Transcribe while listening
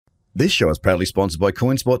This show is proudly sponsored by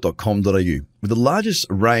coinspot.com.au, with the largest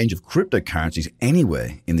range of cryptocurrencies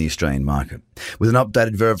anywhere in the Australian market. With an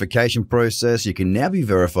updated verification process, you can now be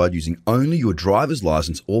verified using only your driver's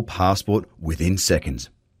license or passport within seconds.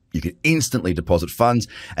 You can instantly deposit funds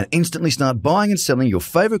and instantly start buying and selling your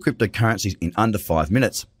favorite cryptocurrencies in under 5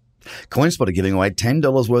 minutes. CoinSpot are giving away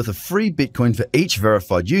 $10 worth of free Bitcoin for each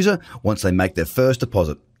verified user once they make their first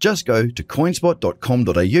deposit. Just go to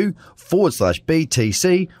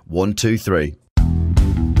coinspot.com.au/BTC123.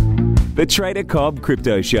 The Trader Cobb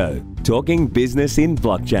Crypto Show, talking business in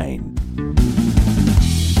blockchain.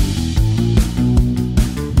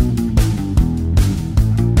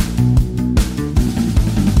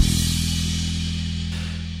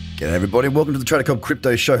 G'day everybody, welcome to the Trader Cobb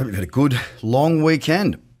Crypto Show. Hope you've had a good long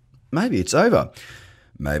weekend. Maybe it's over.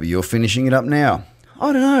 Maybe you're finishing it up now.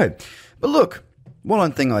 I don't know. But look,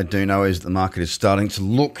 one thing I do know is the market is starting to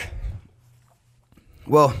look,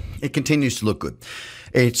 well, it continues to look good.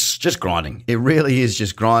 It's just grinding. It really is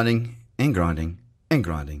just grinding and grinding and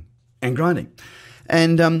grinding and grinding.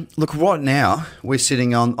 And look, right now we're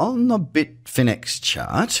sitting on the Bitfinex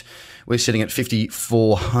chart. We're sitting at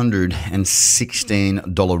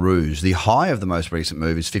 $5,416. The high of the most recent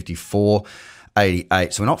move is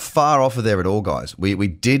 54.88. So we're not far off of there at all, guys. We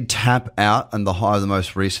did tap out on the high of the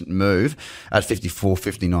most recent move at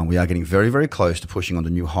 54.59. We are getting very, very close to pushing on to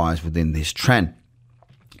new highs within this trend.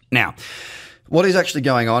 Now, what is actually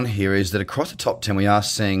going on here is that across the top 10, we are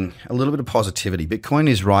seeing a little bit of positivity. Bitcoin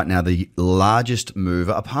is right now the largest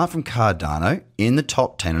mover, apart from Cardano, in the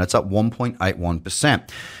top 10, and it's up 1.81%.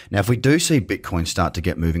 Now, if we do see Bitcoin start to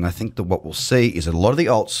get moving, I think that what we'll see is that a lot of the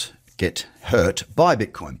alts get hurt by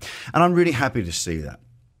Bitcoin. And I'm really happy to see that.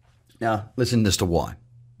 Now, listen as to why.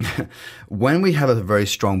 When we have a very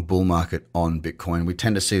strong bull market on Bitcoin, we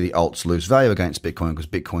tend to see the alts lose value against Bitcoin because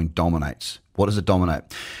Bitcoin dominates. What does it dominate?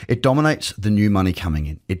 It dominates the new money coming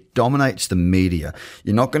in. It dominates the media.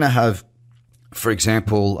 You're not going to have, for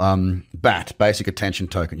example, BAT, Basic Attention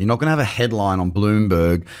Token. You're not going to have a headline on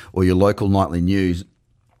Bloomberg or your local nightly news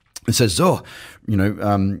that says,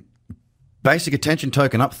 Basic Attention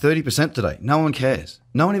Token up 30% today. No one cares.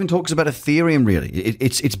 No one even talks about Ethereum, really.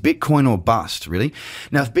 It's Bitcoin or bust, really.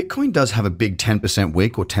 Now, if Bitcoin does have a big 10%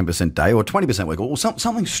 week or 10% day or 20% week or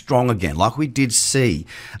something strong again, like we did see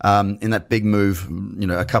in that big move,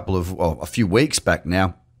 a few weeks back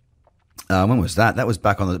now. When was that? That was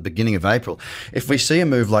back on the beginning of April. If we see a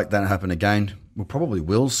move like that happen again, we probably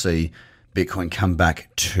will see Bitcoin come back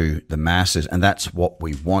to the masses, and that's what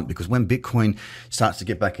we want, because when Bitcoin starts to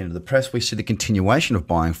get back into the press, we see the continuation of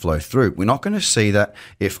buying flow through. We're not going to see that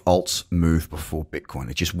if alts move before Bitcoin.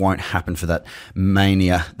 It just won't happen for that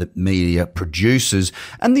mania that media produces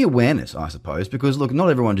and the awareness, I suppose, because look, not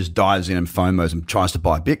everyone just dives in and FOMOs and tries to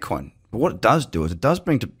buy Bitcoin. But what it does do is it does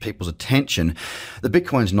bring to people's attention that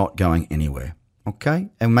Bitcoin's not going anywhere. Okay,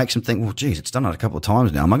 and makes them think, well, geez, it's done it a couple of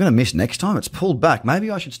times now. Am I going to miss next time? It's pulled back. Maybe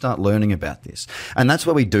I should start learning about this. And that's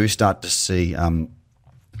where we do start to see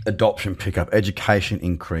adoption pick up, education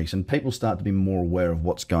increase, and people start to be more aware of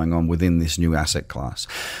what's going on within this new asset class.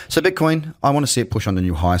 So Bitcoin, I want to see it push on to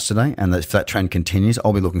new highs today, and if that trend continues,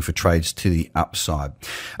 I'll be looking for trades to the upside.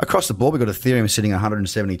 Across the board, we've got Ethereum sitting at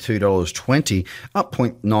 $172.20, up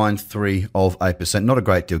 0.93%. Not a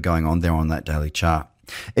great deal going on there on that daily chart.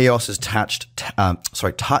 EOS has touched that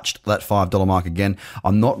 $5 mark again.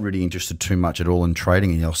 I'm not really interested too much at all in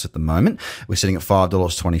trading EOS at the moment. We're sitting at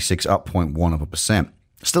 $5.26, up 0.1%.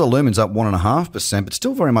 Still, Illumin's up 1.5%, but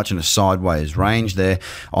still very much in a sideways range there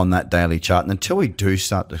on that daily chart. And until we do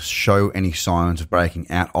start to show any signs of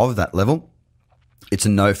breaking out of that level, it's a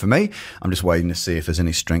no for me. I'm just waiting to see if there's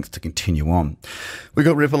any strength to continue on. We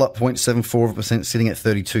got Ripple up 0.74%, sitting at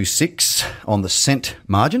 32.6 on the cent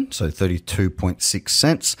margin, so 32.6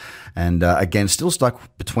 cents. And again, still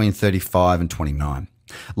stuck between 35 and 29.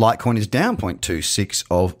 Litecoin is down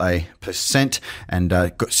 0.26%,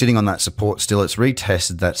 and sitting on that support still. It's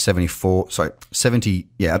retested that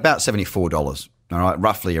about $74. All right,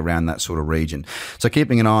 roughly around that sort of region. So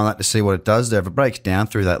keeping an eye on that to see what it does there. If it breaks down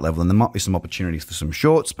through that level, then there might be some opportunities for some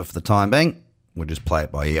shorts, but for the time being, we'll just play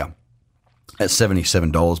it by ear. At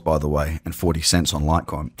 $77, by the way, and 40 cents on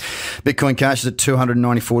Litecoin. Bitcoin Cash is at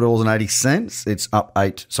 $294.80. It's up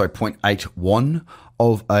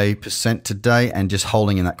 0.81% today, and just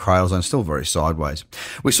holding in that cradle zone, still very sideways.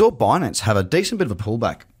 We saw Binance have a decent bit of a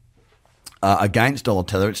pullback against dollar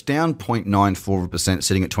tether. It's down 0.94%,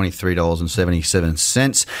 sitting at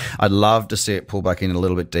 $23.77. I'd love to see it pull back in a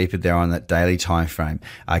little bit deeper there on that daily time frame,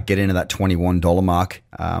 get into that $21 mark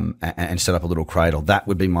and set up a little cradle. That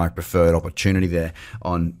would be my preferred opportunity there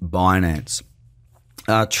on Binance.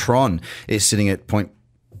 Tron is sitting at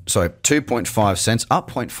 2.5 cents,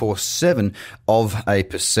 up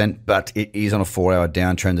 0.47%, but it is on a 4-hour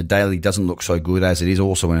downtrend. The daily doesn't look so good as it is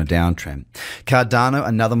also in a downtrend. Cardano,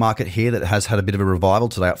 another market here that has had a bit of a revival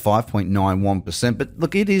today at 5.91%, but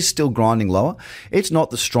look, it is still grinding lower. It's not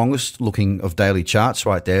the strongest looking of daily charts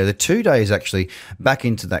right there. The 2 days actually back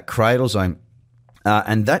into that cradle zone,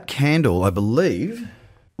 and that candle, I believe,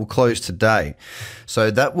 will close today. So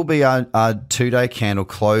that will be our 2-day candle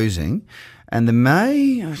closing. And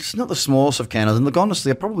it's not the smallest of candles. And look,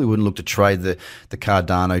 honestly, I probably wouldn't look to trade the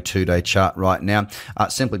Cardano 2-day chart right now,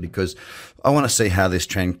 simply because I want to see how this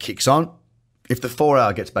trend kicks on. If the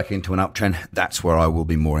 4-hour gets back into an uptrend, that's where I will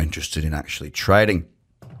be more interested in actually trading.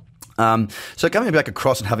 So coming back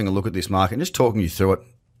across and having a look at this market and just talking you through it.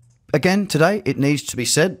 Again, today, it needs to be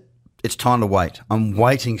said, it's time to wait. I'm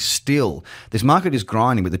waiting still. This market is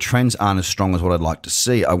grinding, but the trends aren't as strong as what I'd like to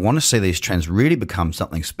see. I want to see these trends really become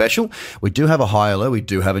something special. We do have a higher low. We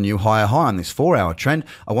do have a new higher high on this 4-hour trend.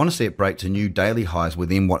 I want to see it break to new daily highs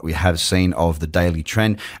within what we have seen of the daily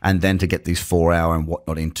trend, and then to get these 4-hour and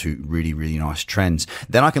whatnot into really, really nice trends.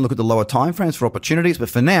 Then I can look at the lower time frames for opportunities, but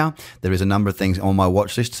for now, there is a number of things on my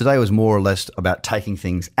watch list. Today was more or less about taking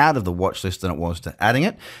things out of the watch list than it was to adding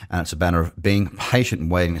it, and it's a matter of being patient and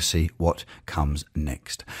waiting to see what comes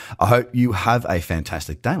next. I hope you have a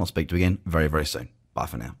fantastic day, and I'll speak to you again very, very soon. Bye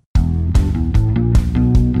for now.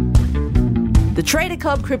 The Trader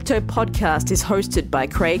Cobb Crypto Podcast is hosted by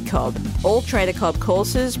Craig Cobb. All Trader Cobb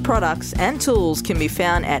courses, products, and tools can be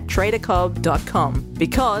found at tradercobb.com,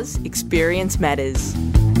 because experience matters.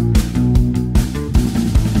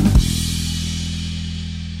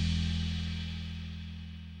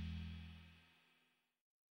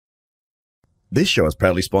 This show is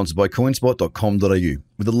proudly sponsored by coinspot.com.au,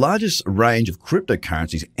 with the largest range of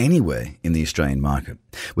cryptocurrencies anywhere in the Australian market.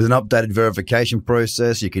 With an updated verification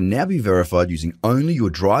process, you can now be verified using only your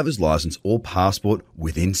driver's license or passport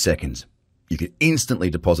within seconds. You can instantly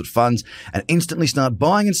deposit funds and instantly start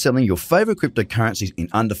buying and selling your favorite cryptocurrencies in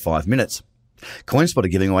under 5 minutes. CoinSpot are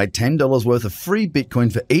giving away $10 worth of free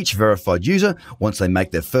Bitcoin for each verified user once they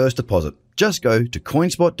make their first deposit. Just go to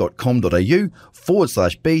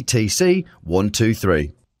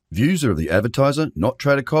coinspot.com.au/BTC123. Views are of the advertiser, not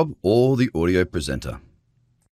Trader Cobb or the audio presenter.